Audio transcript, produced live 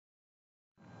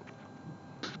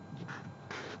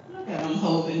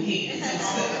holding hands and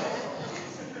stuff.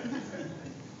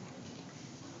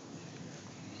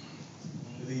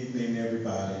 Good evening,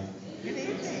 everybody. Good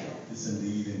evening. It's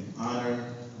indeed an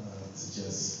honor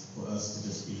for us to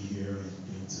just be here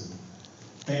and to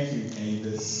thank you,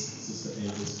 Sister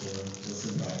Avis, for just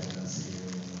inviting us here.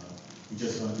 And we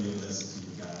just want to be a blessing to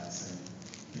you guys. And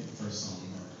I think the first song we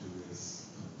want to do is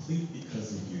Complete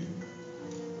Because of You.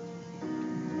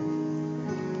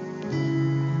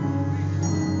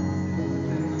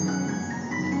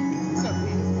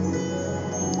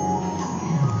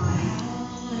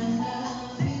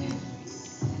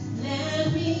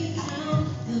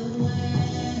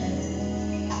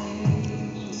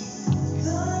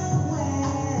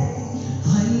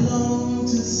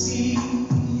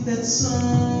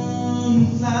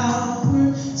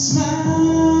 Sunflower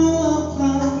smile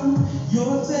upon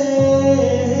your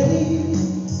face.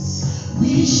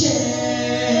 We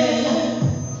share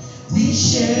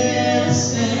a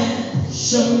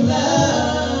special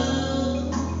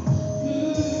love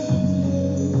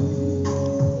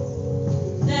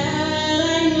that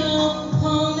I know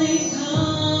only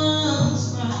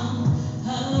comes from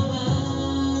above.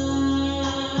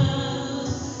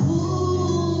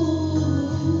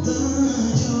 Ooh, the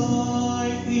joy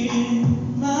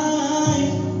in my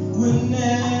life will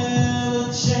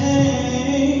never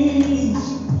change.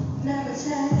 Never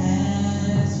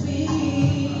change. As we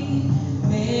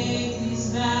make these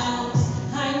vows,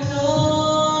 I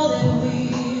know that we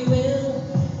will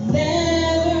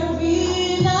never be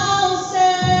no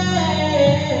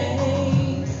same.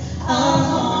 Our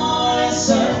hearts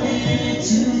are knit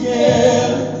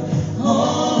together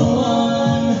on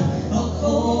one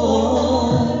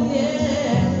accord.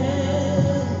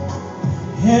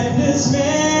 And this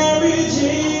marriage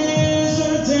is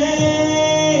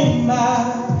ordained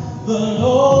by the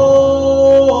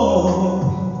Lord.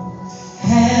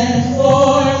 And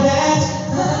for that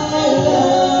I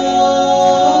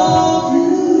love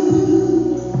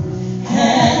you.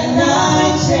 And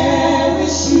I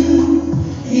cherish you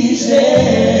each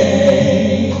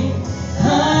day. I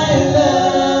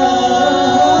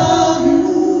love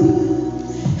you.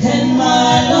 And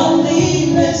my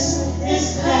loneliness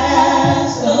is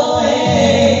passed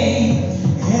away,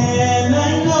 and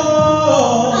I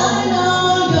know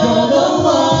you're the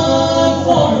one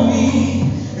for me,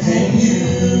 and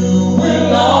you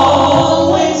will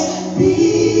always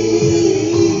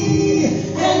be.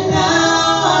 And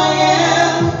now I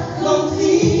am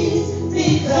complete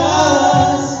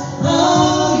because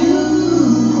of you.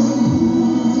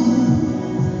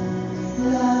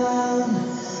 Love,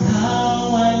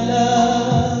 how I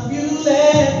love you.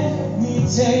 Let me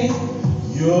take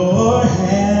your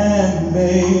hand,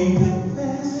 baby.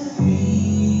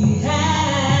 We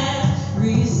have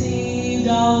received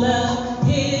all of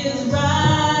His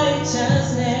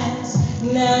righteousness.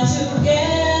 Now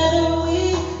together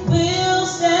we will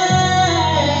stand.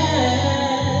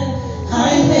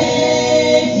 I'm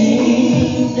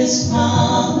making this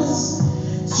promise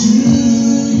to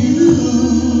you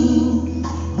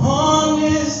on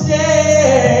this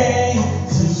day,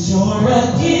 since you're a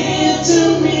gift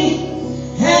to me.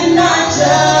 And I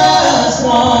just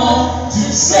want to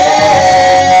say,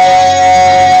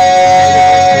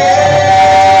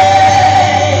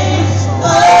 oh,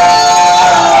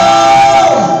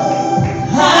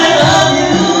 I love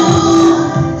you.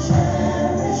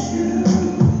 Cherish you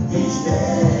each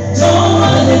day. Don't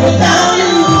want to live without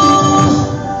you.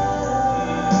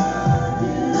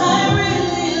 I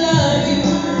really love you.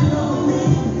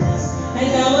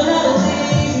 And I will never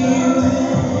leave you.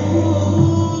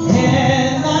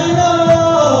 And I know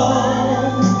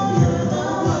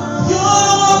you're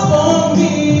the one for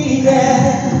me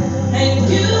there. And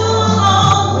you'll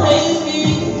always be.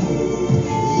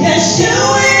 Yes, you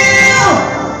will.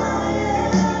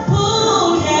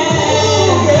 Ooh, yeah.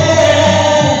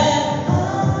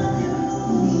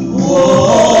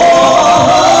 Whoa,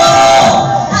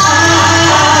 I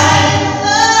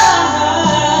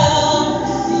love.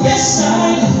 Yes, I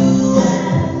do.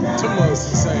 Tomorrow's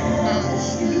insane.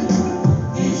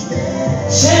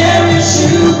 Cherish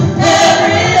you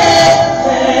every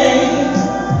day.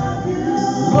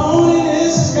 Lonely